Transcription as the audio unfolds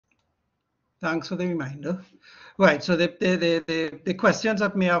Thanks for the reminder. Right, so the questions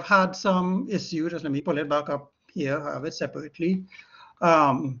that may have had some issues, just let me pull it back up here, have it separately.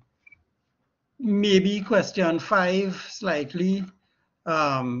 Maybe question 5 slightly.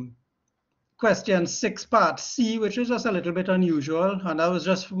 Question 6 part C, which is just a little bit unusual, and that was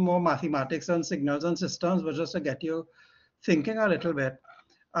just more mathematics and signals and systems, but just to get you thinking a little bit.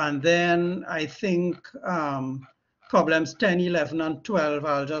 And then I think problems 10, 11, and 12,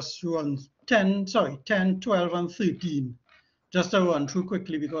 I'll just run 10, 12, and 13, just to run through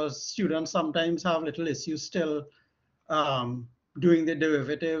quickly because students sometimes have little issues still doing the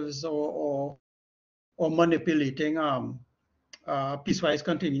derivatives or manipulating piecewise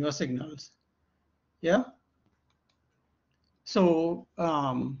continuous signals. Yeah. So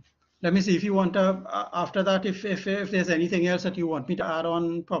let me see if you want to, after that, if there's anything else that you want me to add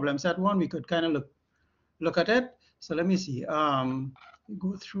on problem set 1, we could kind of look at it. So let me see.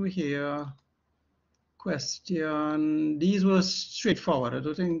 Go through here. Question. These were straightforward. I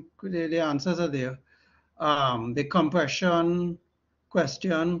don't think the answers are there. The compression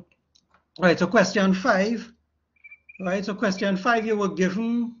question. All right. So question 5. Right. So question 5, you were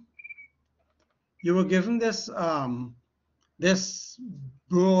given this this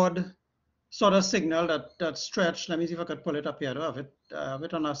broad sort of signal that stretched. Let me see if I could pull it up here. I have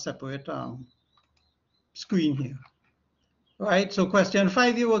it on a separate screen here. Right, so question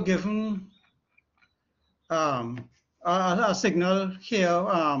 5, you were given a signal here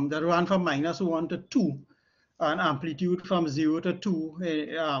that ran from -1 to 2, an amplitude from 0 to 2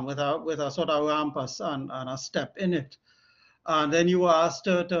 with a sort of ramp and a step in it. And then you were asked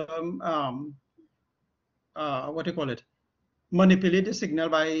to what do you call it? Manipulate the signal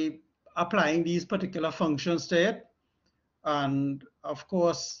by applying these particular functions to it. And of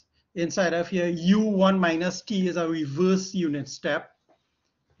course, inside of here, u1 minus t is a reverse unit step,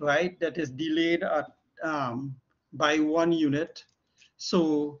 right? That is delayed at, by 1 unit.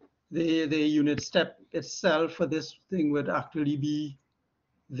 So the unit step itself for this thing would actually be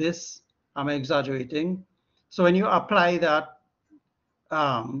this. I'm exaggerating. So when you apply that,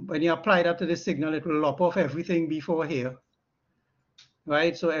 to the signal, it will lop off everything before here,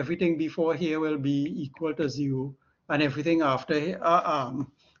 right? So everything before here will be equal to 0, and everything after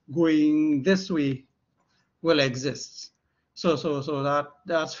going this way will exist. So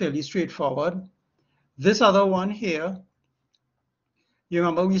that's fairly straightforward. This other one here, you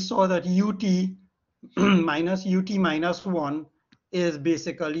remember we saw that ut minus 1 is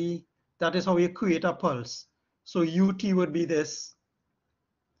basically, that is how you create a pulse. So ut would be this.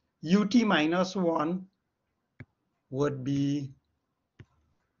 Ut minus 1 would be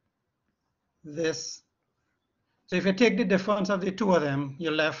this. So if you take the difference of the two of them,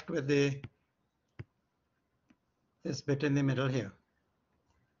 you're left with this bit in the middle here.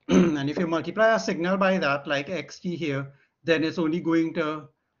 And if you multiply a signal by that, like xt here, then it's only going to,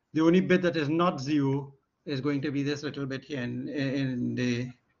 the only bit that is not 0 is going to be this little bit here in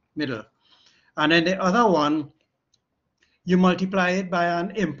the middle. And then the other one, you multiply it by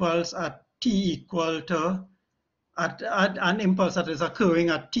an impulse at t equal to, at an impulse that is occurring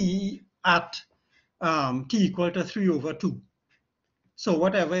at t equal to 3 over 2. So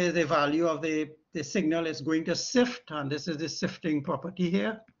whatever is the value of the signal is going to sift, and this is the sifting property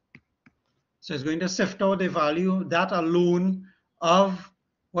here. So it's going to sift out the value, that alone, of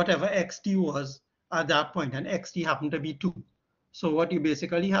whatever xt was at that point, and xt happened to be 2. So what you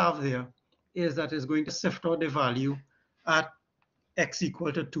basically have there is that it's going to sift out the value at x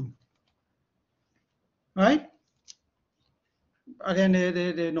equal to 2. Right? Again,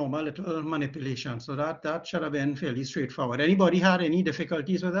 the normal little manipulation. So that should have been fairly straightforward. Anybody had any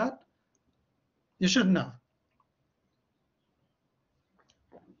difficulties with that? You shouldn't have.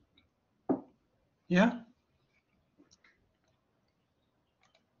 Yeah.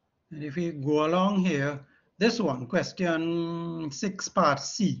 And if we go along here, this one, question 6 part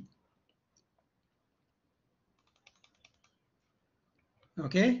C.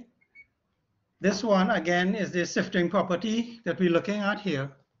 Okay. This one again is the sifting property that we're looking at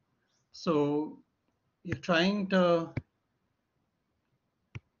here. So you're trying to,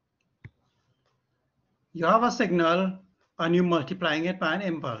 you have a signal and you're multiplying it by an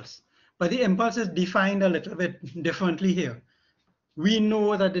impulse. But the impulse is defined a little bit differently here. We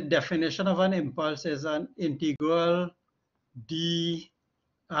know that the definition of an impulse is an integral d,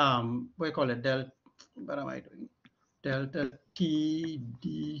 what do you call it, delta t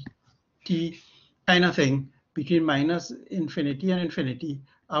dt kind of thing between minus infinity and infinity.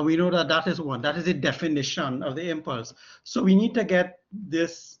 And we know that that is 1. That is the definition of the impulse. So we need to get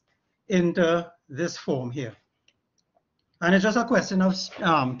this into this form here. And it's just a question of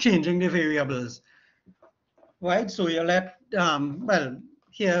changing the variables, right? So you let, well,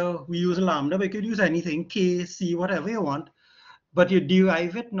 here we use lambda, but you could use anything, k, c, whatever you want, but you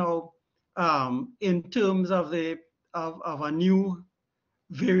derive it now in terms of of a new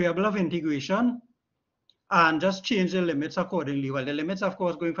variable of integration, and just change the limits accordingly. Well, the limits, of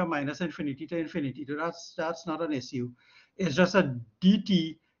course, going from minus infinity to infinity, so that's not an issue. It's just that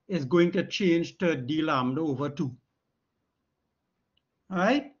dt is going to change to d lambda over 2. All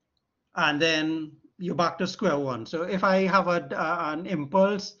right? And then you're back to square one. So if I have an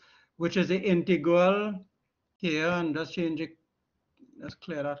impulse, which is the integral here, and just change it, let's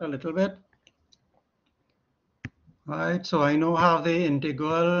clear that a little bit. All right, so I now have the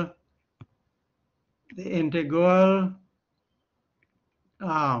integral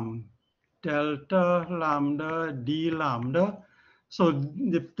delta lambda d lambda. So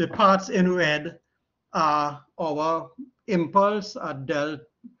the parts in red are our impulse at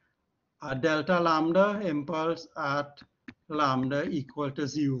delta lambda, impulse at lambda equal to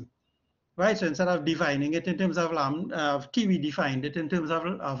 0. Right, so instead of defining it in terms of lambda, t, we defined it in terms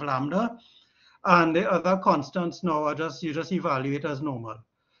of lambda, and the other constants now are you just evaluate as normal.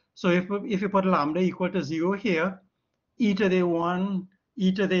 So if you put lambda equal to 0 here, e to the 1,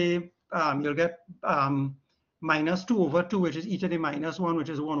 e to the, you'll get minus 2 over 2, which is e to the minus 1, which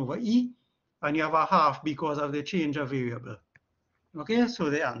is 1 over e, and you have a half because of the change of variable. Okay, so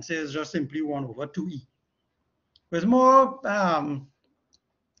the answer is just simply 1 over 2e. With more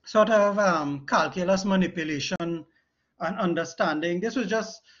sort of calculus manipulation and understanding, this was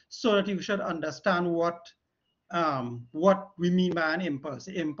just so that you should understand what we mean by an impulse.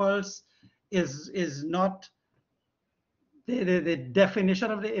 The impulse is not, the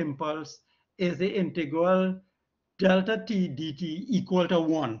definition of the impulse is the integral delta t dt equal to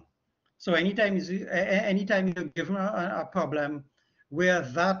 1. So anytime you're given a problem where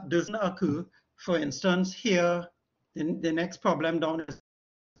that doesn't occur, for instance, here, the next problem down is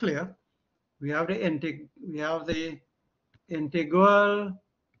clear. We have the integral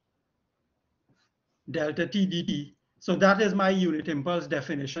delta t dt. So that is my unit impulse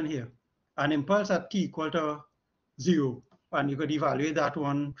definition here. An impulse at t equal to 0. And you could evaluate that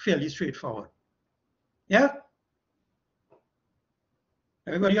one fairly straightforward. Yeah?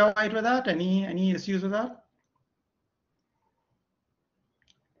 Everybody all right with that? Any issues with that?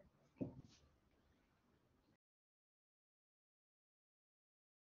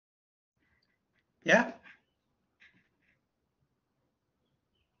 Yeah?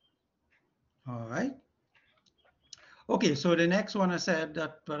 All right. Okay, so the next one I said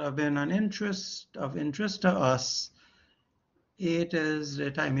that would have been of interest to us. It is the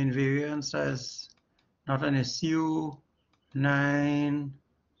time invariance as not an issue. 9.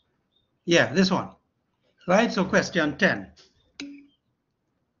 Yeah, this one. Right, so question 10.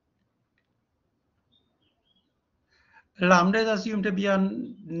 Lambda is assumed to be a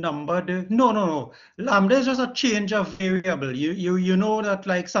number. No. Lambda is just a change of variable. You know that,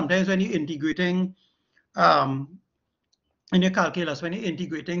 like, sometimes when you're integrating in your calculus, when you're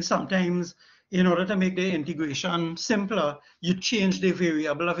integrating, sometimes in order to make the integration simpler, you change the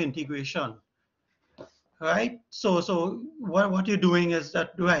variable of integration. Right? So what you're doing is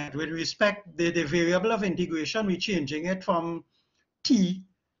that, right, with respect the variable of integration, we're changing it from t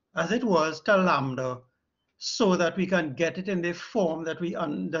as it was to lambda, so that we can get it in the form that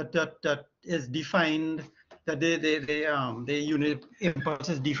that is defined, that the unit impulse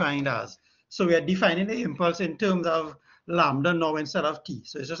is defined as. So we are defining the impulse in terms of lambda now instead of t.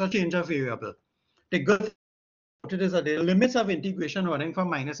 So it's just a change of variable. The good thing about it is that the limits of integration running from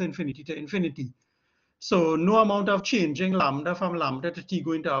minus infinity to infinity. So no amount of changing lambda from lambda to t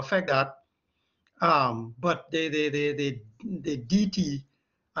going to affect that. But the dt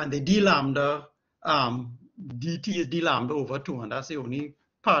and the d lambda, dt is d lambda over 2, and that's the only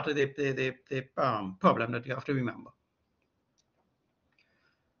part of the problem that you have to remember.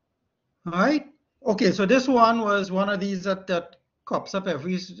 All right. Okay, so this one was one of these that pops up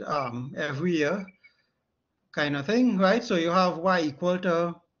every year, kind of thing, right? So you have y equal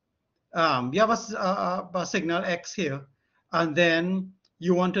to, you have a signal x here, and then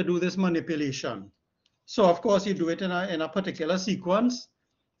you want to do this manipulation. So of course you do it in a particular sequence.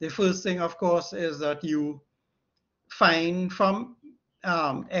 The first thing, of course, is that you find from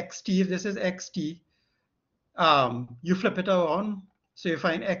xt, if this is xt, you flip it around. So you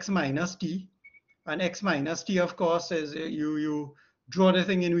find x minus t, and x minus t, of course, is you draw the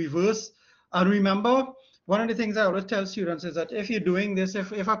thing in reverse. And remember, one of the things I always tell students is that if you're doing this,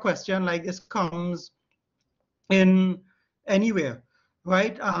 if a question like this comes in anywhere,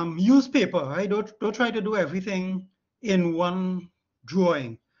 right, use paper, right? Don't try to do everything in one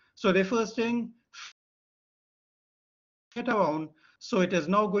drawing. So the first thing, it around, so it is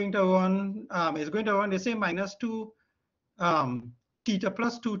now going to run, it's going to run the same minus 2 theta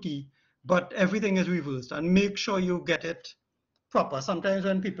plus 2t, but everything is reversed, and make sure you get it proper. Sometimes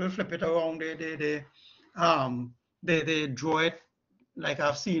when people flip it around, they draw it, like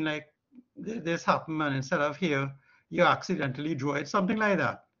I've seen, like this happen, and instead of here, you accidentally draw it, something like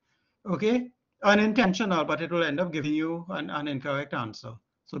that. Okay, unintentional, but it will end up giving you an incorrect answer.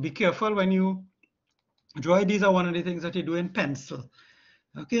 So be careful when you draw it. These are one of the things that you do in pencil.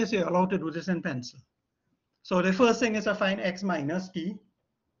 Okay, so you're allowed to do this in pencil. So the first thing is to find x minus t.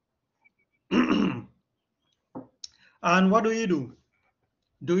 And what do?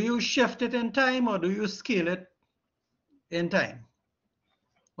 Do you shift it in time, or do you scale it in time?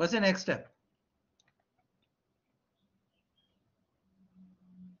 What's the next step?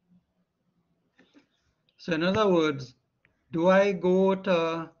 So in other words, do I go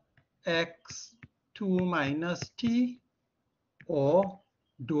to x2 minus t, or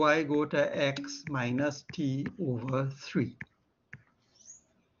do I go to x minus t over 3?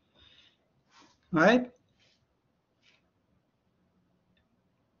 Right?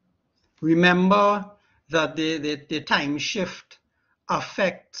 Remember that the time shift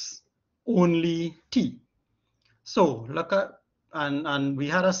affects only t. So look at, and we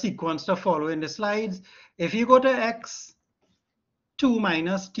had a sequence to follow in the slides. If you go to x2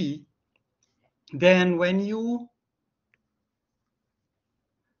 minus t, then when you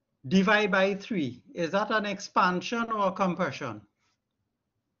divide by 3, is that an expansion or a compression?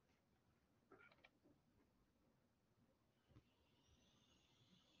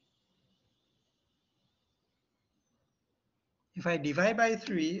 If I divide by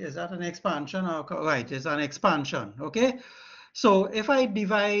 3, is that an expansion or right? It's an expansion. Okay. So if I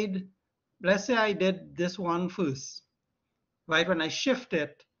divide, let's say I did this one first, right? When I shift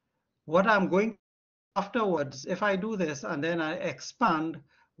it, what I'm going afterwards, if I do this and then I expand,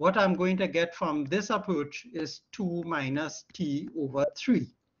 what I'm going to get from this approach is 2 minus t over 3.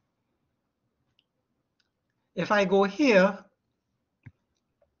 If I go here,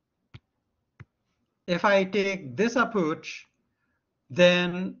 if I take this approach,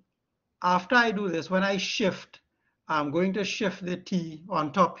 then after I do this, when I shift, I'm going to shift the t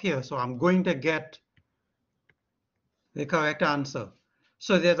on top here. So I'm going to get the correct answer.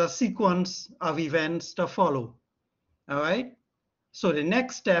 So there's a sequence of events to follow. All right. So the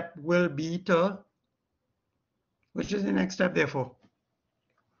next step will be to, which is the next step, therefore?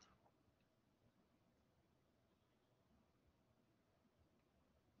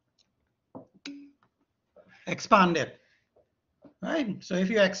 Expand it. Right? So if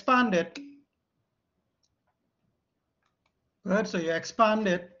you expand it, good, so you expand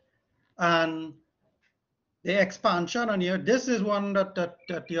it, and the expansion on here, this is one that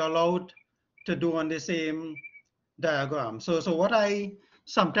you're allowed to do on the same diagram. So what I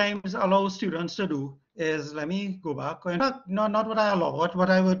sometimes allow students to do is, let me go back. In fact, not what I allow, what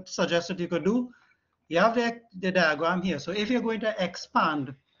I would suggest that you could do, you have the diagram here. So if you're going to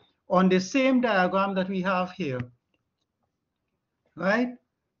expand on the same diagram that we have here, right?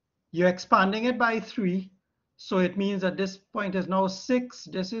 You're expanding it by 3. So it means that this point is now 6,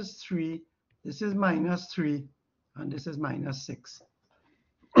 this is 3, this is minus 3, and this is minus 6.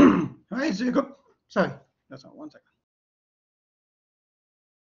 All right, so you go, sorry, that's not 1 second.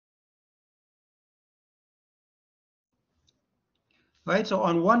 Right, so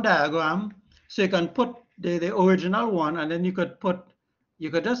on one diagram, so you can put the original one, and then you could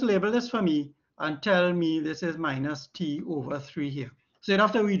just label this for me and tell me this is minus t over 3 here. So you'd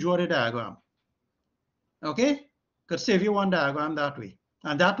have to redraw the diagram. Okay, could save you one diagram that way.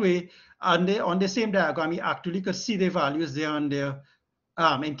 And that way, on the same diagram, you actually could see the values there and there,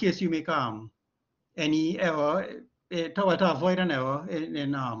 in case you make any error, to avoid an error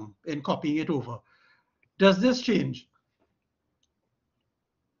in copying it over. Does this change?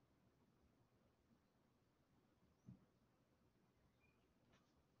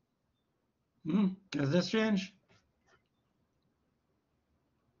 Does this change?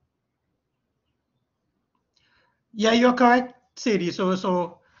 Yeah, you're correct, Sadie.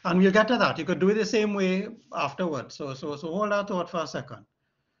 So, and we'll get to that. You could do it the same way afterwards. So hold that thought for a second.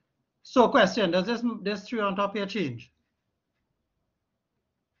 So, question: does this 3 on top here change?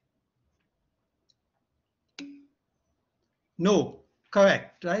 No,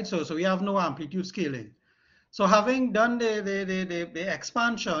 correct, right? So we have no amplitude scaling. So having done the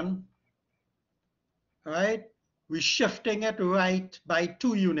expansion, right, we're shifting it right by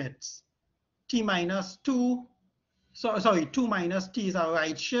 2 units. T minus 2, so sorry, 2 minus t is our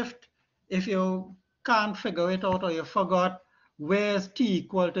right shift. If you can't figure it out, or you forgot where's t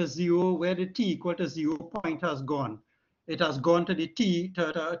equal to 0, where the t equal to 0 point has gone. It has gone to the t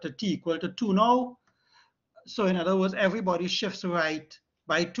equal to 2 now. So in other words, everybody shifts right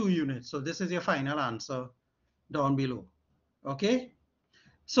by 2 units. So this is your final answer down below. Okay?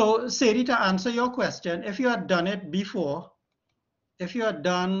 So Sadie, to answer your question, if you had done it before, if you had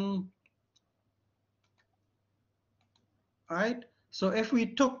done, all right, so if we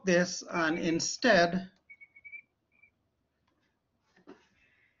took this and instead,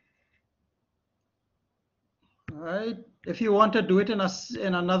 all right, if you want to do it in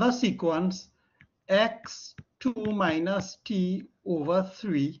another sequence, x2 minus t over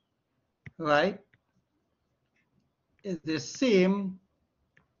 3, right, is the same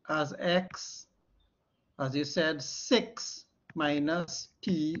as x, as you said, 6 minus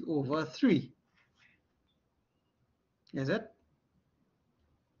t over 3. Is it?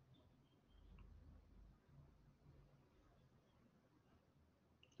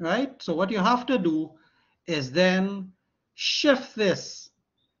 Right? So what you have to do is then shift this.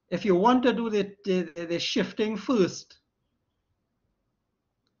 If you want to do the shifting first,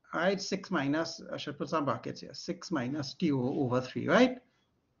 all right, 6 minus, I should put some brackets here, 6 minus t over 3, right?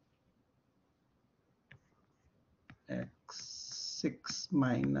 X6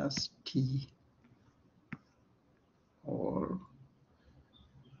 minus t, or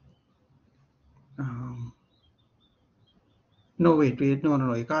no, wait,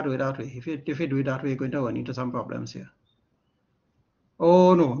 no, you can't do it that way. If you do it that way, you're going to run into some problems here.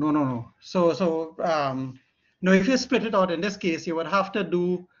 Oh, no. So no, if you split it out in this case, you would have to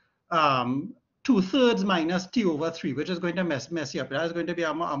do 2/3 minus t over 3, which is going to mess you up. That is going to be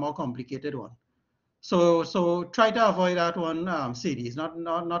a more complicated one. So try to avoid that one, CD. It's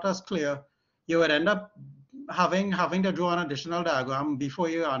not as clear. You would end up having to draw an additional diagram before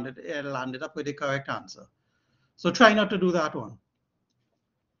you landed up with the correct answer. So try not to do that one.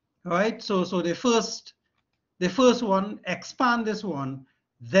 All right. So the first one, expand this one,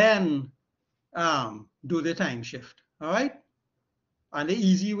 then do the time shift. All right. And the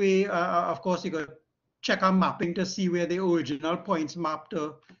easy way, of course, you got to check our mapping to see where the original points map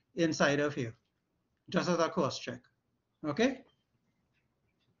to inside of here, just as a cross check. Okay.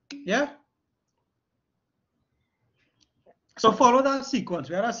 Yeah. So follow that sequence.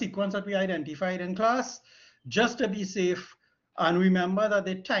 We had a sequence that we identified in class just to be safe. And remember that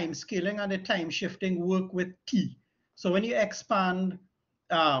the time scaling and the time shifting work with t. So when you expand,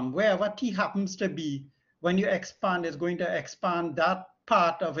 wherever t happens to be, when you expand, it's going to expand that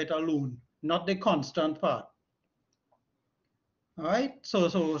part of it alone, not the constant part. All right. So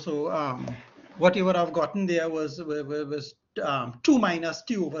what you would have gotten there was 2 minus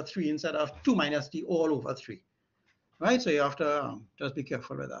t over 3 instead of 2 minus t all over 3. Right. So you have to just be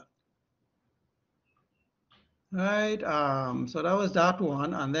careful with that. Right. So that was that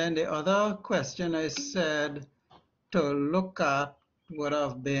one. And then the other question I said to look at would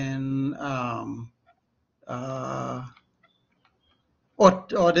have been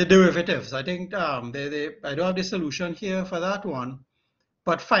or the derivatives. I think I don't have the solution here for that one,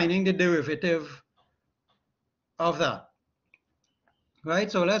 but finding the derivative of that. Right.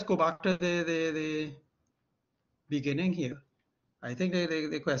 So let's go back to the beginning here. I think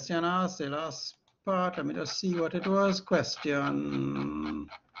the question asked the last part. Let me just see what it was. Question.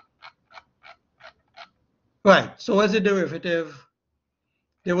 Right. So what's the derivative?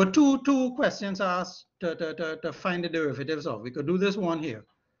 There were two questions asked to find the derivatives of. We could do this one here,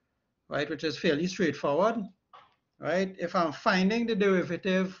 right, which is fairly straightforward, right? If I'm finding the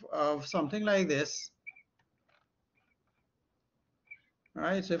derivative of something like this,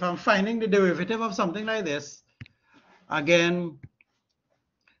 right? So if I'm finding the derivative of something like this, again,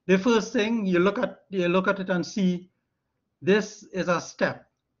 the first thing you look at it and see this is a step.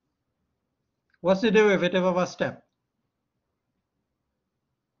 What's the derivative of a step?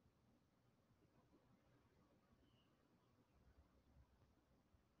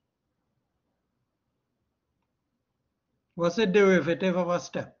 What's the derivative of a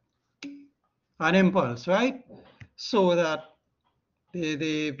step? An impulse, right? So that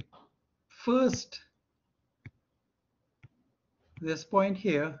the first, this point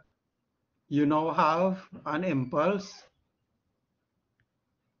here, you now have an impulse.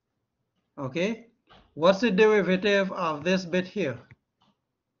 Okay. What's the derivative of this bit here?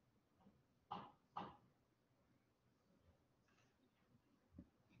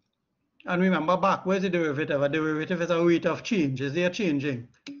 And remember back, where's the derivative? A derivative is a rate of change. Is there changing?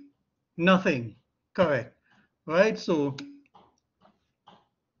 Nothing. Correct. Right. So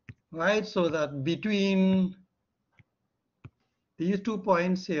that between these 2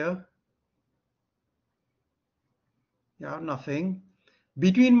 points here, Yeah, nothing.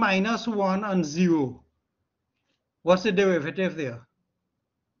 Between -1 and 0, what's the derivative there?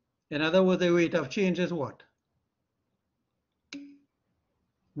 In other words, the rate of change is what?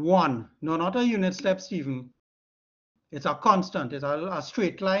 1. No, not a unit step, Stephen. It's a constant. It's a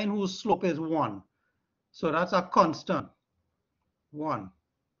straight line whose slope is 1. So that's a constant, 1.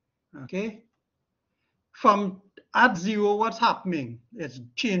 Okay? From at 0, what's happening? It's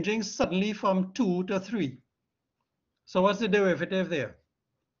changing suddenly from 2 to 3. So what's the derivative there?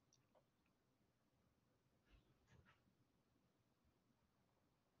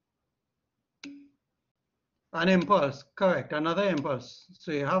 An impulse, correct, another impulse.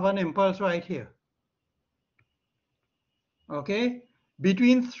 So you have an impulse right here. Okay?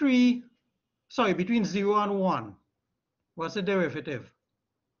 Between 0 and 1, what's the derivative?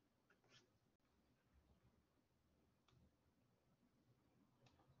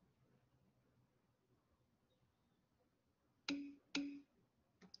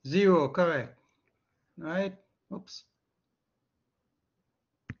 Zero, correct. Right? Oops.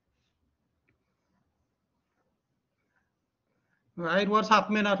 Right? What's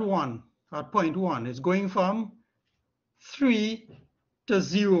happening at 1? At point 1? It's going from 3 to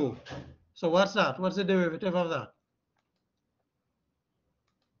 0. So what's that? What's the derivative of that?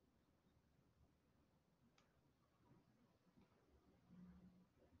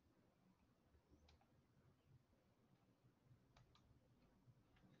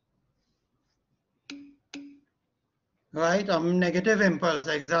 Right? Negative impulse,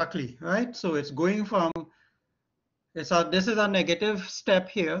 exactly. Right? So it's going from, this is a negative step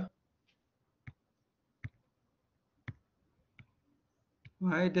here.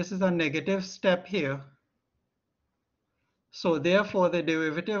 Right? This is a negative step here. So therefore, the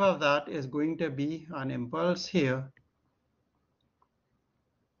derivative of that is going to be an impulse here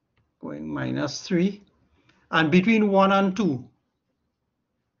going -3. And between 1 and 2,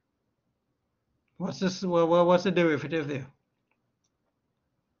 what's this? What's the derivative there?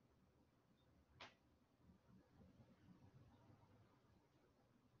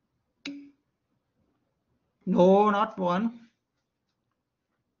 No, not 1.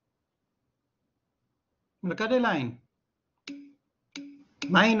 Look at the line.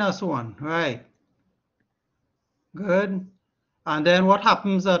 -1, right. Good. And then what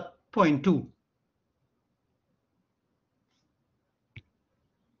happens at point 2?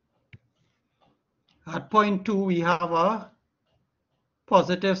 At point 2, we have a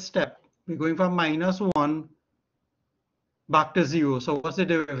positive step. We're going from -1 back to 0. So what's the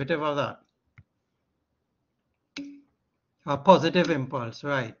derivative of that? A positive impulse,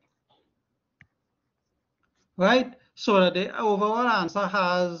 right. Right? So that the overall answer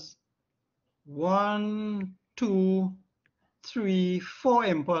has 1, 2, 3, 4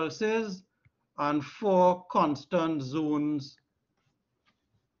 impulses and 4 constant zones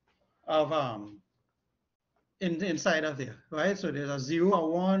of inside of there, right? So there's a 0, a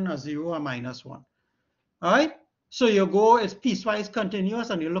 1, a 0, a -1. All right? So you go, it's piecewise continuous,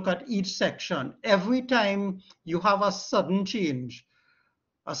 and you look at each section. Every time you have a sudden change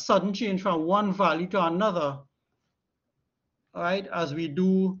from one value to another, all right, as we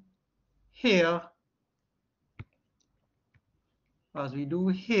do here, as we do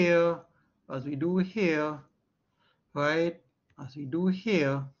here, as we do here, right, as we do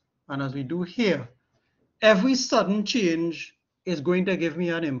here, and as we do here, every sudden change is going to give me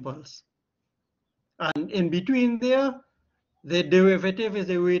an impulse. And in between there, the derivative is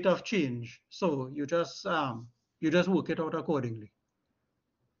the rate of change. So you just work it out accordingly.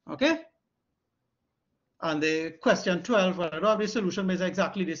 Okay? And the question 12, I don't have the solution, but it's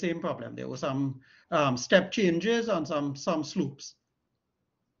exactly the same problem. There were some step changes and some slopes.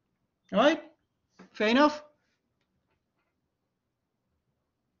 All right? Fair enough?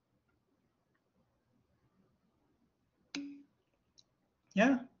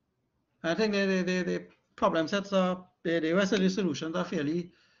 Yeah. I think the problem sets are, the rest of the solutions are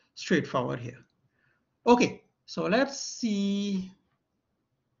fairly straightforward here. Okay, so let's see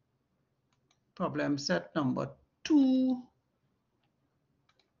problem set number 2,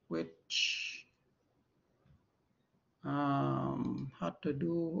 which had to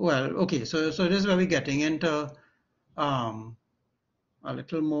do, well, okay, so this is where we're getting into a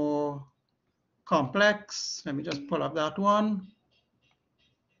little more complex. Let me just pull up that one.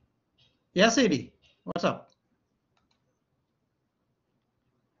 Yes, AD, what's up?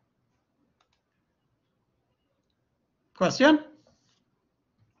 Question?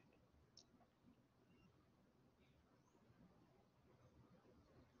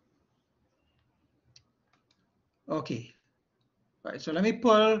 Okay, right, so let me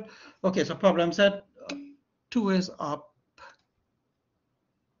pull, okay, so problem set 2 is up.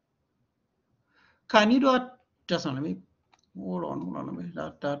 Can you do a, just let me, hold on, let me,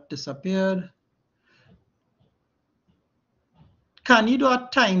 that disappeared. Can you do a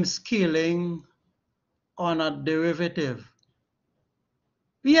time scaling on a derivative?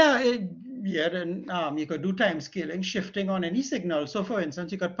 Yeah, then you could do time scaling, shifting on any signal. So for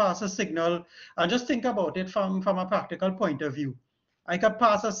instance, you could pass a signal, and just think about it from a practical point of view. I could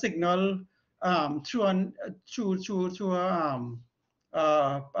pass a signal through a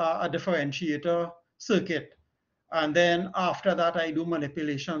differentiator circuit. And then after that, I do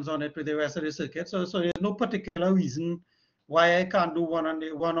manipulations on it with the rest of the circuit. So there's no particular reason why I can't do one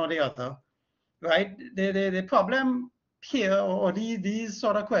or the other, right? The problem here, or these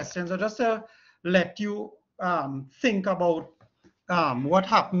sort of questions, are just to let you think about what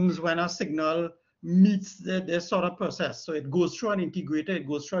happens when a signal meets this sort of process. So it goes through an integrator, it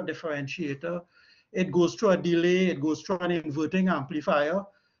goes through a differentiator, it goes through a delay, it goes through an inverting amplifier.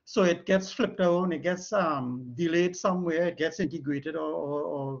 So it gets flipped around, it gets delayed somewhere, it gets integrated,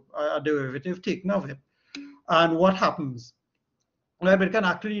 or a derivative taken of it. And what happens? Right, but it can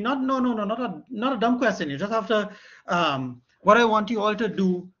actually not a dumb question. You just have to what I want you all to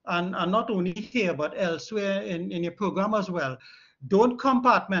do, and not only here but elsewhere in your program as well, don't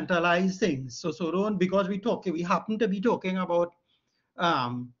compartmentalize things. So don't, because we happen to be talking about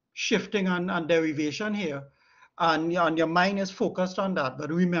shifting and derivation here, and your mind is focused on that. But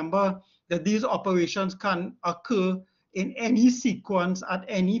remember that these operations can occur in any sequence at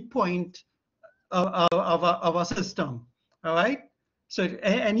any point of a system. All right. So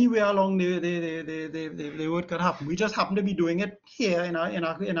anywhere along the road can happen. We just happen to be doing it here in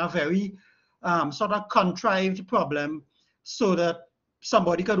a very sort of contrived problem, so that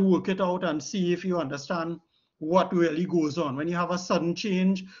somebody could work it out and see if you understand what really goes on. When you have a sudden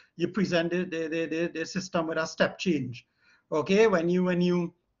change, you present the system with a step change. Okay, when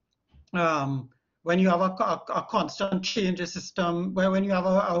you have a constant change in system, when you have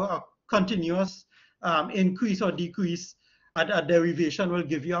a continuous increase or decrease, a derivation will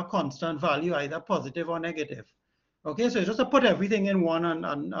give you a constant value, either positive or negative. Okay, so just to put everything in one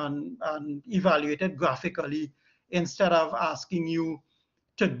and evaluate it graphically, instead of asking you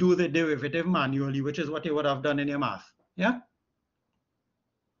to do the derivative manually, which is what you would have done in your math. Yeah.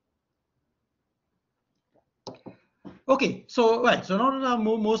 Okay, so right, so now that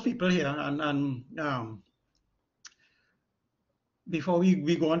most people here, and before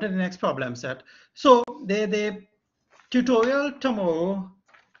we go on to the next problem set, so the tutorial tomorrow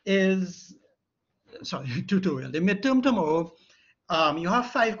is, sorry, tutorial, the midterm tomorrow, you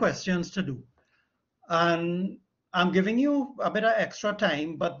have 5 questions to do, and I'm giving you a bit of extra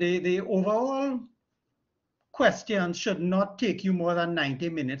time, but the overall questions should not take you more than 90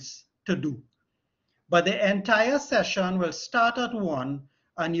 minutes to do. But the entire session will start at 1,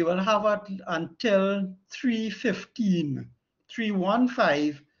 and you will have it until 3:15,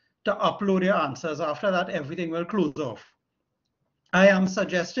 3:15, to upload your answers. After that, everything will close off. I am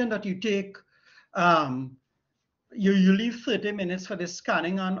suggesting that you take, you leave 30 minutes for the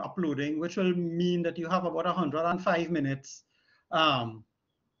scanning and uploading, which will mean that you have about 105 minutes,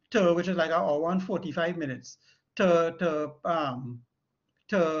 which is like an hour and 45 minutes to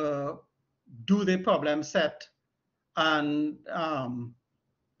do the problem set and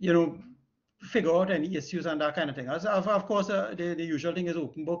figure out any issues and that kind of thing. Of course, the usual thing is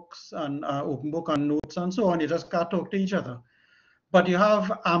open books and open book and notes and so on. You just can't talk to each other, but you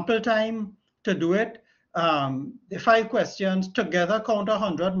have ample time to do it. The 5 questions together count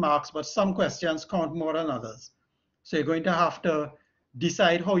 100 marks, but some questions count more than others. So you're going to have to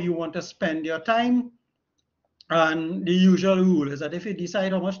decide how you want to spend your time. And the usual rule is that if you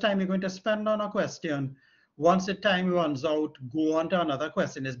decide how much time you're going to spend on a question, once the time runs out, go on to another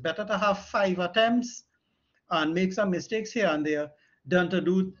question. It's better to have 5 attempts and make some mistakes here and there than to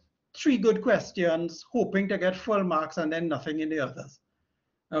do 3 good questions, hoping to get full marks and then nothing in the others.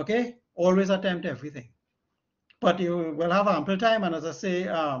 Okay? Always attempt everything. But you will have ample time, and as I say,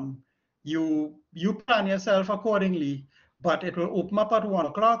 you plan yourself accordingly, but it will open up at 1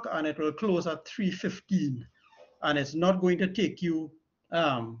 o'clock and it will close at 3:15. And it's not going to take you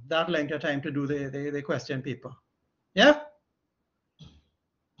that length of time to do the question paper. Yeah?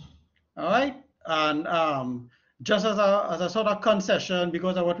 All right. And just as a sort of concession,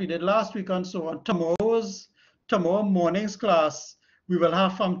 because of what we did last week and so on, tomorrow morning's class, we will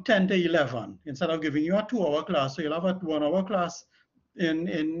have from 10 to 11, instead of giving you a 2-hour class. So you'll have a 1-hour class in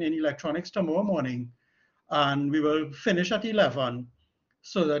electronics tomorrow morning, and we will finish at 11,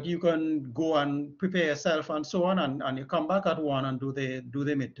 so that you can go and prepare yourself and so on, and you come back at 1 and do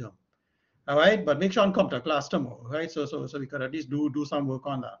the midterm. All right, but make sure and come to class tomorrow, right? So we could at least do some work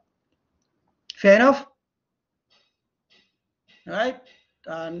on that. Fair enough? Right?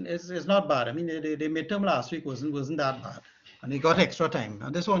 And it's not bad. I mean, the midterm last week wasn't that bad. And they got extra time.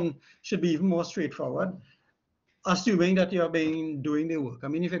 And this one should be even more straightforward, assuming that you're doing the work. I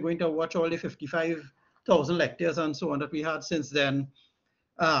mean, if you're going to watch all the 55,000 lectures and so on that we had since then,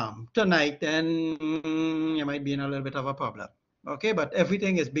 tonight, then you might be in a little bit of a problem. Okay, but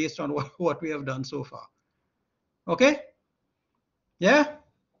everything is based on what we have done so far. Okay? Yeah?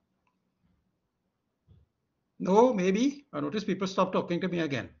 No, maybe. I notice people stop talking to me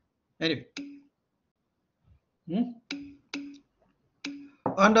again. Anyway. Well,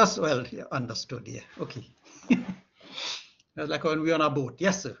 yeah, understood, yeah. Okay. That's like when we're on a boat.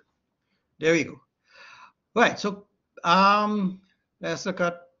 Yes, sir. There we go. Right, so let's look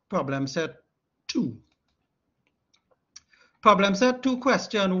at problem set 2. Problem set 2,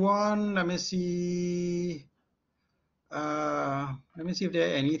 question 1. Let me see. Let me see if there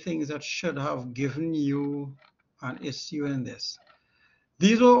are any things that should have given you an issue in this.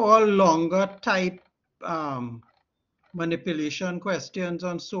 These were all longer type manipulation questions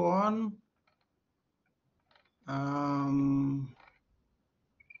and so on.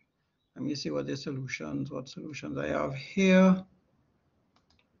 Let me see what solutions I have here.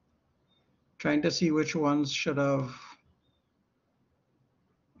 Trying to see which ones should have.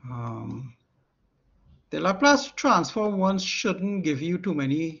 The Laplace transform ones shouldn't give you too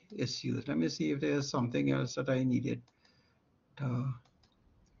many issues. Let me see if there's something else that I needed to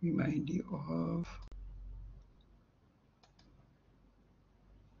remind you of.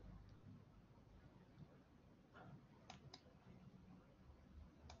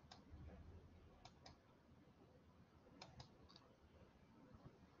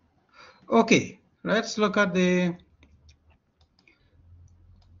 Okay, let's look at the.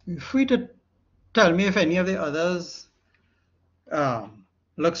 Feel free to tell me if any of the others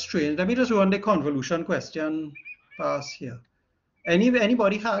look strange. Let me just run the convolution question pass here.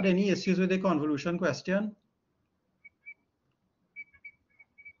 Anybody had any issues with the convolution question?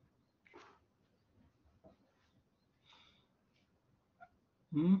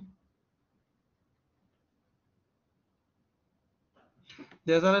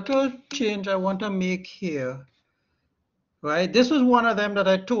 There's a little change I want to make here. Right, this was one of them that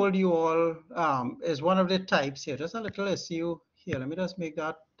I told you all is one of the types here. Just a little issue here. Let me just make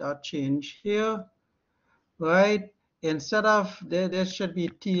that change here. Right, instead of there should be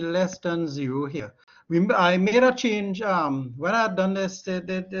t less than 0 here. I made a change when I had done this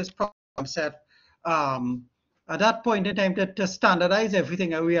problem set. At that point in time, to standardize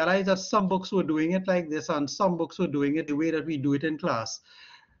everything, I realized that some books were doing it like this and some books were doing it the way that we do it in class.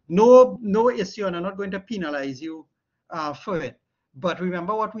 No issue, and I'm not going to penalize you for it. But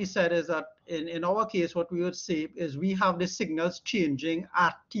remember what we said is that in our case, what we would say is we have the signals changing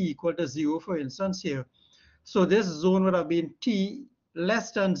at t equal to 0, for instance, here. So this zone would have been t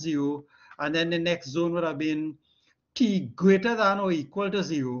less than 0, and then the next zone would have been t greater than or equal to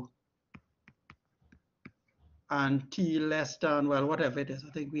 0, and t less than, well, whatever it is.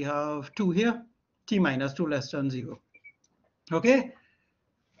 I think we have 2 here, t minus 2 less than 0. Okay?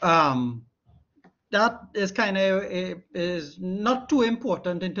 That is kind of is not too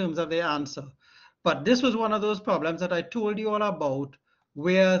important in terms of the answer. But this was one of those problems that I told you all about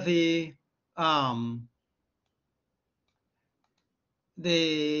where the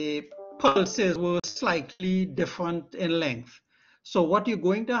pulses were slightly different in length. So what you're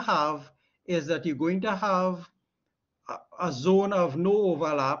going to have is that you're going to have a zone of no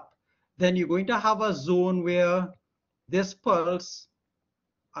overlap. Then you're going to have a zone where this pulse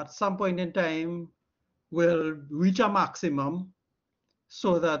at some point in time will reach a maximum,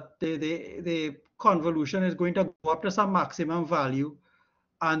 so that the convolution is going to go up to some maximum value.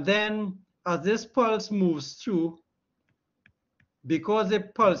 And then as this pulse moves through, because the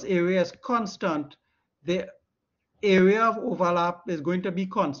pulse area is constant, the area of overlap is going to be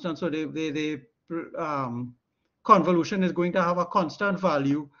constant. So the convolution is going to have a constant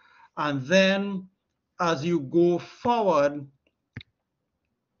value. And then as you go forward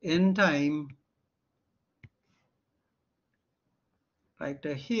in time, like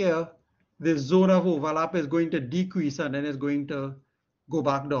to here, the zone of overlap is going to decrease and then it's going to go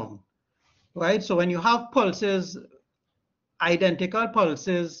back down, right? So when you have pulses, identical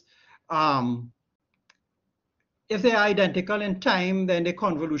pulses, if they're identical in time, then the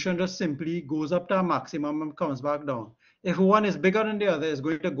convolution just simply goes up to a maximum and comes back down. If one is bigger than the other, it's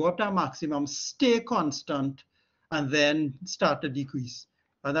going to go up to a maximum, stay constant, and then start to decrease.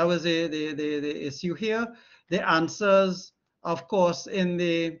 And that was the issue here. The answers, of course, in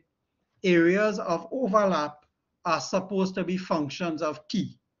the areas of overlap are supposed to be functions of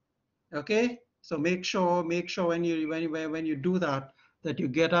t. Okay, So make sure when you do that, that you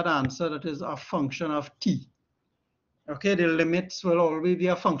get an answer that is a function of t. Okay, the limits will always be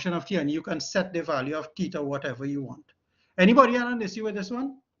a function of t, and you can set the value of t to whatever you want. Anybody have an issue with this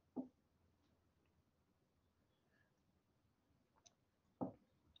one?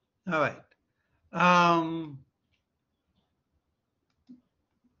 All right.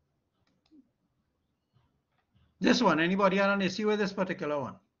 This one, anybody have an issue with this particular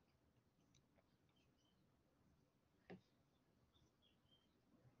one?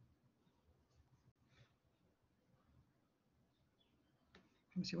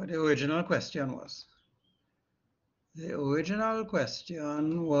 Let me see what the original question was. The original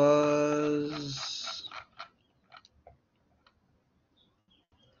question was,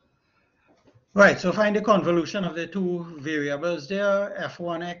 right, so find the convolution of the two variables there,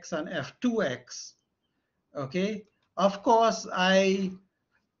 f1x and f2x. Okay, of course, I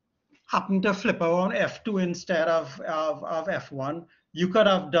happen to flip around f2 instead of f1. You could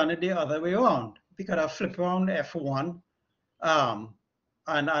have done it the other way around. We could have flipped around f1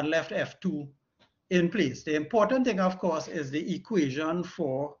 and left f2 in place. The important thing, of course, is the equation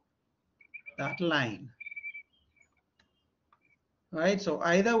for that line. Right? So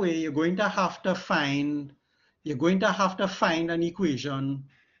either way, you're going to have to find an equation,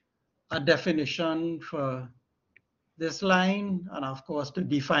 a definition for this line, and of course to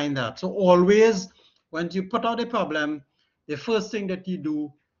define that. So always, once you put out a problem, the first thing that you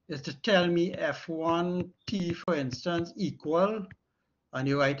do is to tell me f1t, for instance, equal, and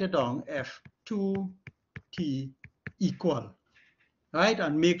you write it down, f2t equal, right?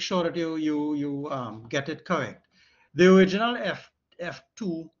 And make sure that you get it correct. The original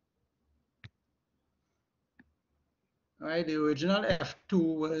f2, right? The original f2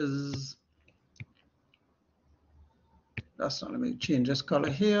 was, that's not, let me change this color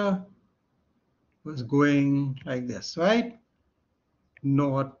here, was going like this, right?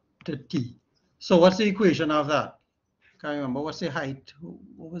 North to t. So what's the equation of that? Can't remember. What's the height?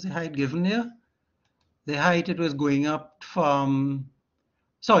 What was the height given here? The height, it was going up from,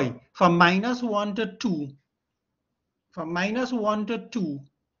 sorry, from -1 to 2. From -1 to 2,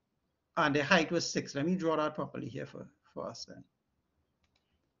 and the height was 6. Let me draw that properly here for us then.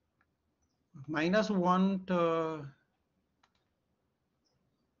 -1 to,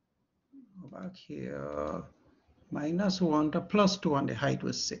 go back here, -1 to +2, and the height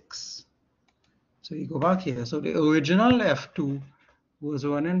was 6. So you go back here. So the original f2 was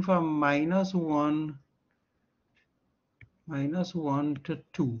running from -1 to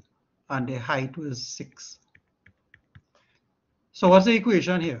 2, and the height was 6. So what's the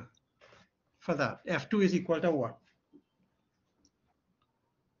equation here for that? F2 is equal to what?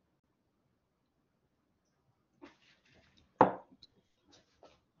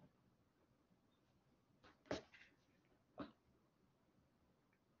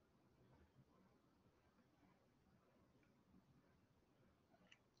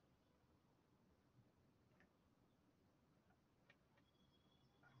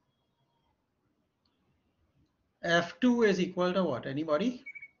 F2 is equal to what? Anybody?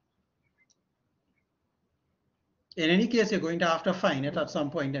 In any case, you're going to have to find it at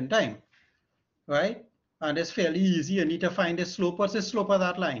some point in time, right? And it's fairly easy. You need to find the slope. What's the slope of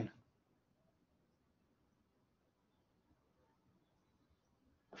that line?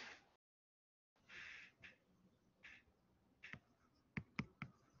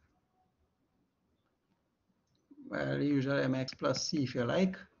 Well, the usual mx plus c, if you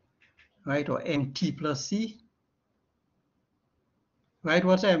like, right? Or mt plus c, right?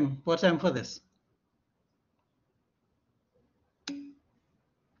 What's m? What's m for this?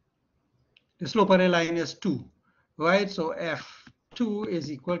 The slope of the line is 2, right? So f2 is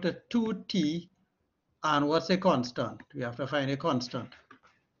equal to 2t, and what's a constant? We have to find a constant.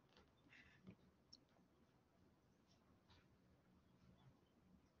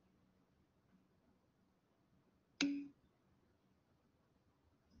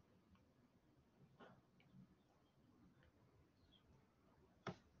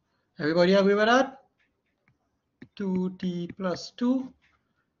 Everybody agree with that? 2t plus 2.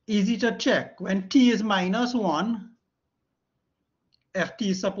 Easy to check. When t is -1, ft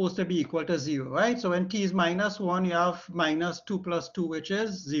is supposed to be equal to 0, right? So when t is -1, you have -2 plus 2, which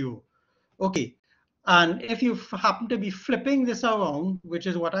is 0. Okay. And if you happen to be flipping this around, which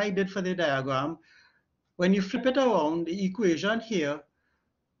is what I did for the diagram, when you flip it around, the equation here,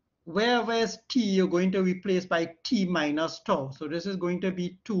 wherever is t, you're going to replace by t minus tau. So this is going to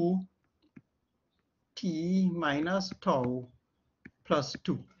be 2t minus tau plus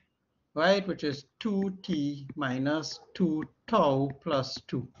 2, right? Which is 2t minus 2 tau plus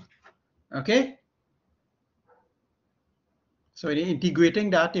 2. Okay. So in integrating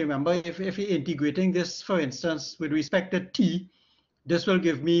that, you remember if you're integrating this, for instance, with respect to t, this will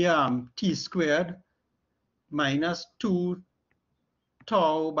give me t squared minus 2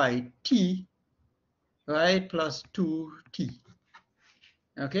 tau by t, right, plus 2t.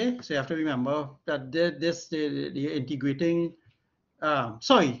 Okay, so you have to remember that you're integrating,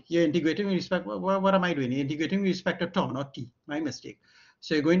 sorry, you're integrating with respect, what am I doing? You're integrating with respect to tau, not t, my mistake.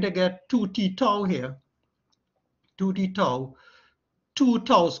 So you're going to get 2t tau here, 2t tau, 2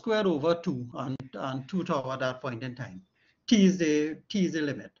 tau squared over 2 and 2 tau at that point in time. T is the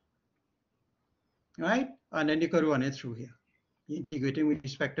limit, right? And then you could run it through here. You're integrating with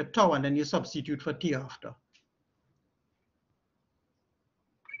respect to tau, and then you substitute for t after.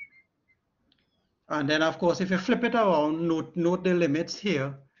 And then, of course, if you flip it around, note the limits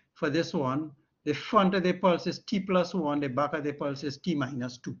here for this one. The front of the pulse is t plus 1. The back of the pulse is t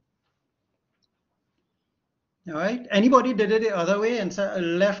minus 2. All right. Anybody did it the other way and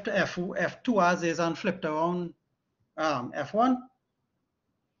left F2 as is and flipped around F1?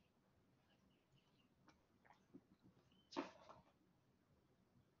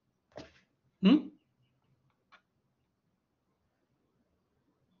 Hmm?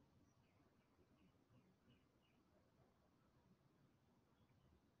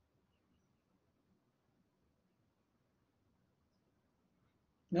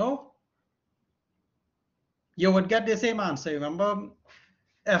 No? You would get the same answer. Remember,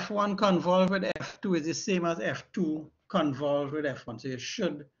 F1 convolved with F2 is the same as F2 convolved with F1. So you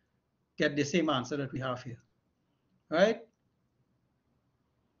should get the same answer that we have here, right?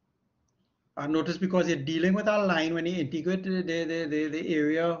 And notice, because you're dealing with a line, when you integrate the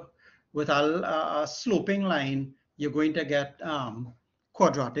area with a sloping line, you're going to get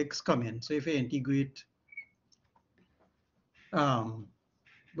quadratics come in. So if you integrate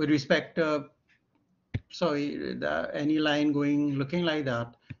with respect to, sorry, any line looking like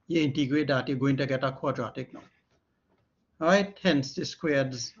that, you integrate that, you're going to get a quadratic now. All right, hence the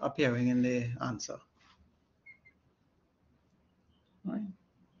squareds appearing in the answer. All right.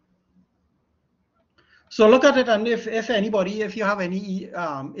 So look at it, and if you have any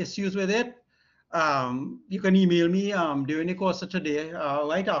issues with it, you can email me during the course of today.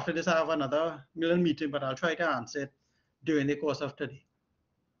 Right after this, I have another meeting, but I'll try to answer it during the course of today.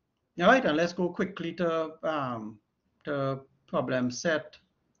 All right, and let's go quickly to problem set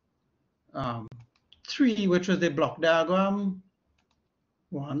 3, which was the block diagram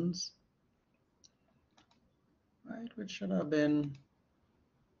ones, right, which should have been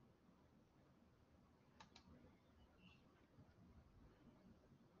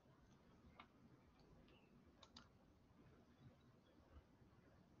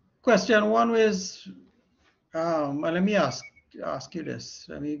question 1 was, let me ask you this.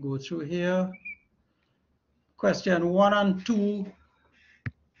 Let me go through here. Question 1 and 2.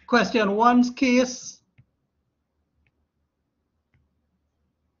 Question 1's case,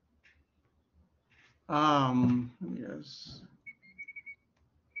 yes,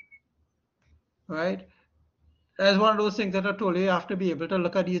 right? As one of those things that I told you, you have to be able to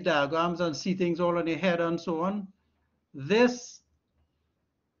look at these diagrams and see things all in your head and so on. This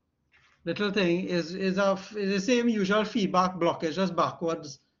little thing is the same usual feedback block. It's just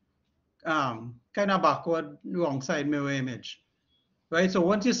backwards, kind of backward wrong side mirror image, right? So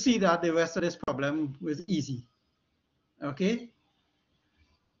once you see that, the rest of this problem was easy, okay?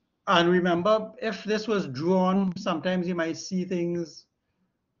 And remember, if this was drawn, sometimes you might see things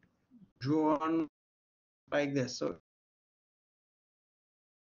drawn like this. So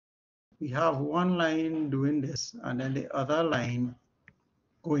we have one line doing this, and then the other line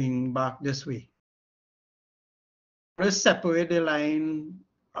going back this way. Let's separate the line,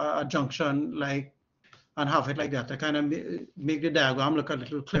 junction, like, and have it like that to kind of make the diagram look a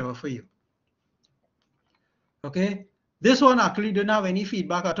little clearer for you. Okay, this one actually didn't have any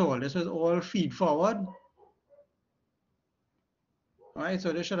feedback at all. This was all feed forward. All right,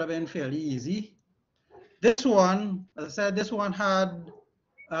 so this should have been fairly easy. This one, as I said, this one had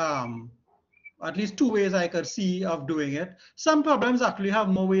at least 2 ways I could see of doing it. Some problems actually have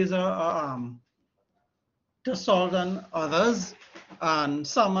more ways to solve than others, and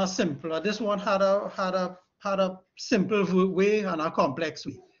some are simpler. This one had a simple way and a complex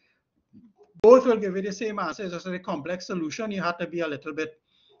way. Both will give you the same answer. It's just a complex solution. You have to be a little bit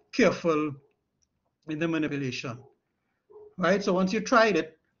careful in the manipulation, right? So once you tried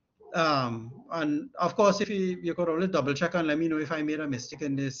it, and of course, if you could always double check and let me know if I made a mistake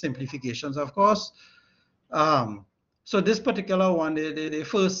in the simplifications, of course. So this particular one, the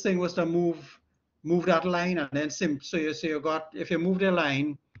first thing was to move that line, and then so you got, if you move the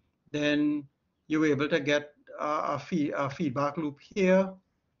line, then you were able to get a feedback loop here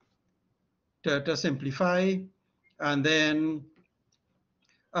to simplify. And then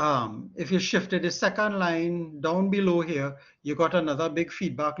if you shifted the second line down below here, you got another big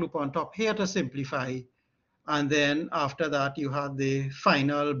feedback loop on top here to simplify. And then after that, you had the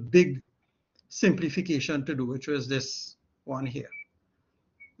final big simplification to do, which was this one here.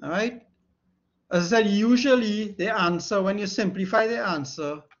 All right. As I said, usually the answer, when you simplify the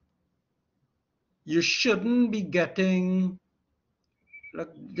answer, you shouldn't be getting,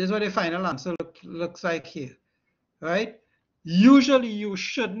 look, this is what the final answer looks like here, right? Usually you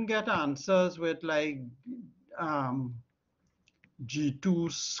shouldn't get answers with like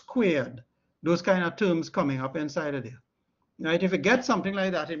G2 squared, those kind of terms coming up inside of there, right? If you get something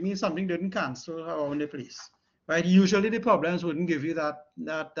like that, it means something didn't cancel around the place, right? Usually the problems wouldn't give you that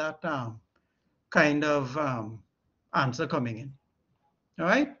kind of answer coming in, all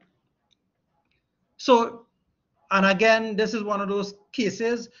right? So, and again, this is one of those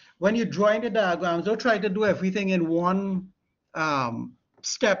cases when you're drawing the diagrams, don't try to do everything in one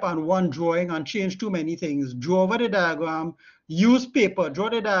step and one drawing and change too many things. Draw over the diagram, use paper, draw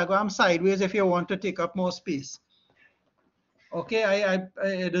the diagram sideways if you want to take up more space. Okay,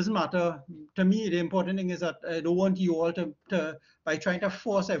 it doesn't matter. To me, the important thing is that I don't want you all to by trying to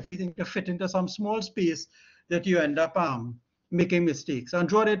force everything to fit into some small space, that you end up making mistakes. And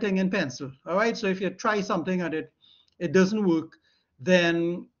draw the thing in pencil, all right? So if you try something and it doesn't work,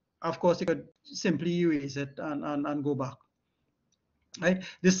 then of course you could simply erase it and go back, right?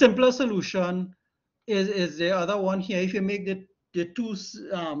 The simpler solution is the other one here. If you make the two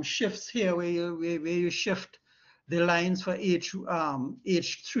shifts here where you shift the lines for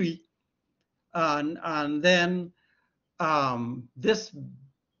H3 and then this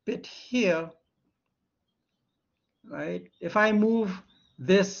bit here, right? If I move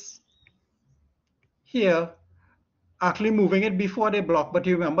this here, actually moving it before they block, but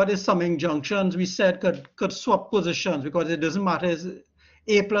you remember the summing junctions we said could swap positions because it doesn't matter. It's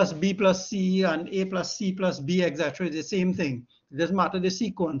A plus B plus C and A plus C plus B, etc. It's the same thing. It doesn't matter the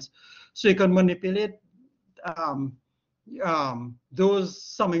sequence. So you can manipulate those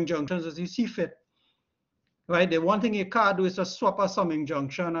summing junctions as you see fit, right? The one thing you can't do is to swap a summing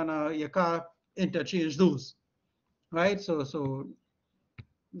junction and you can't interchange those, right? So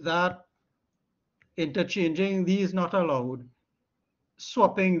that interchanging these not allowed,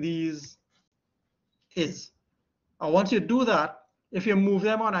 swapping these is. And once you do that, if you move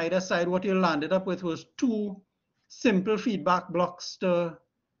them on either side, what you landed up with was two simple feedback blocks to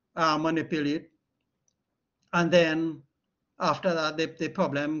manipulate. And then after that, the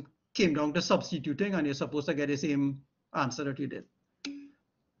problem came down to substituting, and you're supposed to get the same answer that you did.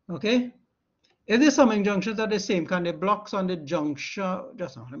 Okay? If the summing junctions are the same, can the blocks on the junction,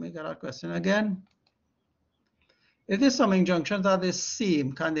 just now, let me get that question again. If the summing junctions are the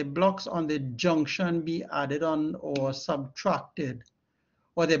same, can the blocks on the junction be added on or subtracted?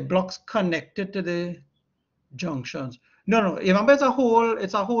 Or the blocks connected to the junctions? No. Remember, it's a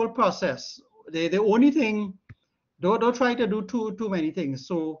whole process. The only thing, don't try to do too many things.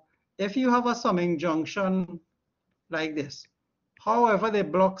 So if you have a summing junction like this, however the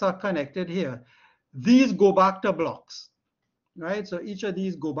blocks are connected here, these go back to blocks, right? So each of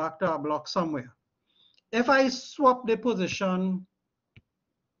these go back to a block somewhere. If I swap the position,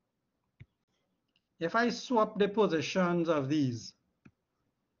 if I swap the positions of these,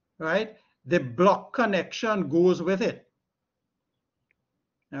 right, the block connection goes with it.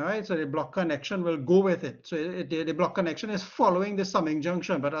 All right, so the block connection will go with it. So the block connection is following the summing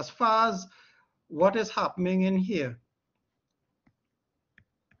junction. But as far as what is happening in here,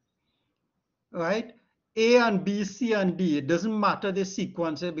 right, A and B, C and D, it doesn't matter the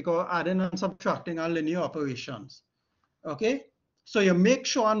sequence because adding and subtracting are linear operations. Okay, so you make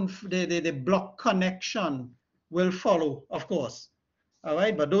sure the block connection will follow, of course. All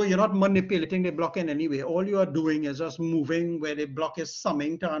right, but though you're not manipulating the block in any way, all you are doing is just moving where the block is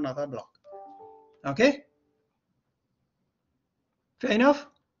summing to another block. Okay, fair enough?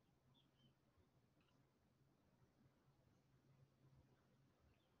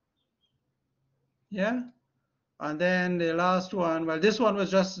 Yeah. And then the last one, well, this one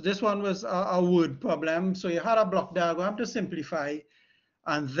was a word problem. So you had a block diagram to simplify,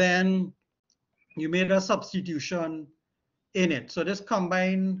 and then you made a substitution in it. So this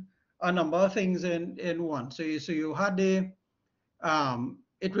combined a number of things in one. So you had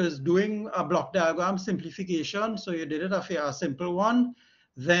it was doing a block diagram simplification. So you did it a simple one.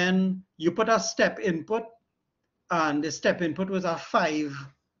 Then you put a step input, and the step input was a five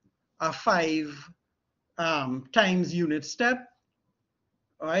times unit step.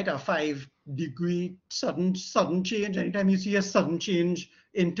 right? A 5-degree sudden change. Anytime you see a sudden change,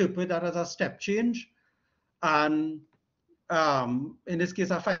 interpret that as a step change. And in this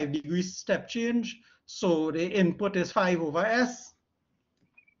case, a 5-degree step change. So the input is 5 over s.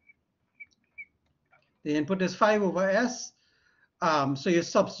 The input is 5 over s. So you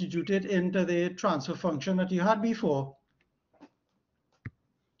substitute it into the transfer function that you had before.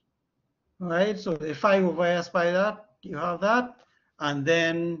 All right, so the 5 over s by that, you have that. And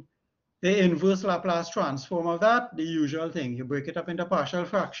then the inverse Laplace transform of that, the usual thing. You break it up into partial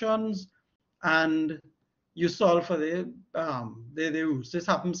fractions and you solve for the roots. This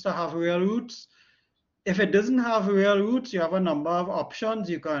happens to have real roots. If it doesn't have real roots, you have a number of options.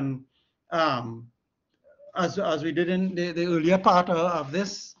 You can, as we did in the earlier part of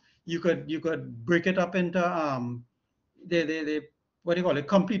this, you could break it up into the what do you call it,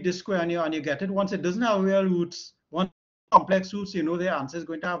 complete the square, and you get it. Once it doesn't have real roots, one complex roots, you know the answer is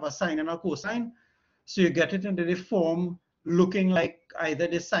going to have a sine and a cosine. So you get it into the form looking like either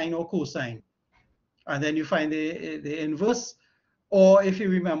the sine or cosine. And then you find the inverse. Or if you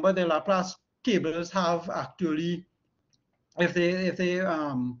remember, the Laplace tables have actually, if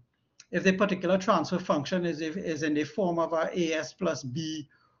the particular transfer function is in the form of a as plus b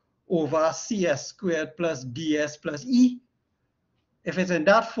over cs squared plus ds plus e, if it's in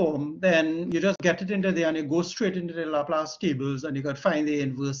that form, then you just get it into there and you go straight into the Laplace tables and you can find the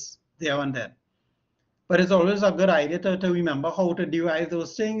inverse there and then. But it's always a good idea to remember how to derive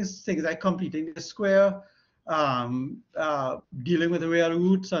those things like completing the square, dealing with real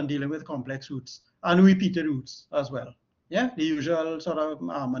roots and dealing with complex roots and repeated roots as well. Yeah, the usual sort of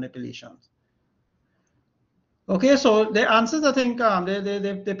manipulations. Okay, so the answers, I think,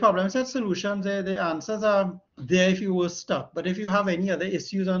 the problem set solutions, the answers are there if you were stuck. But if you have any other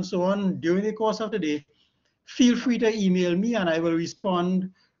issues and so on during the course of the day, feel free to email me and I will respond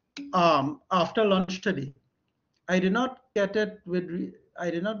after lunch today. I did not get it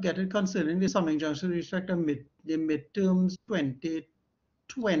concerning the summing junction with respect to the midterms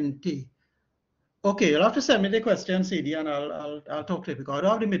 2020. Okay, you'll have to send me the question, CD, and I'll talk to you because I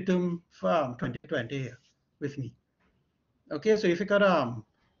don't have the midterm for 2020 here with me. Okay, so if you could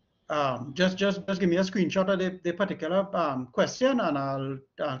just give me a screenshot of the particular question, and I'll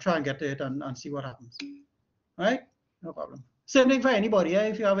try and get to it and see what happens. All right, no problem. Same thing for anybody.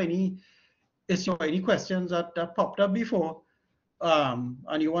 If you have any issue or any questions that popped up before,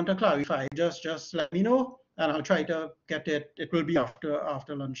 and you want to clarify, just let me know, and I'll try to get it. It will be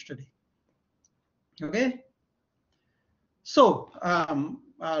after lunch today. Okay. So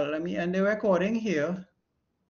let me end the recording here.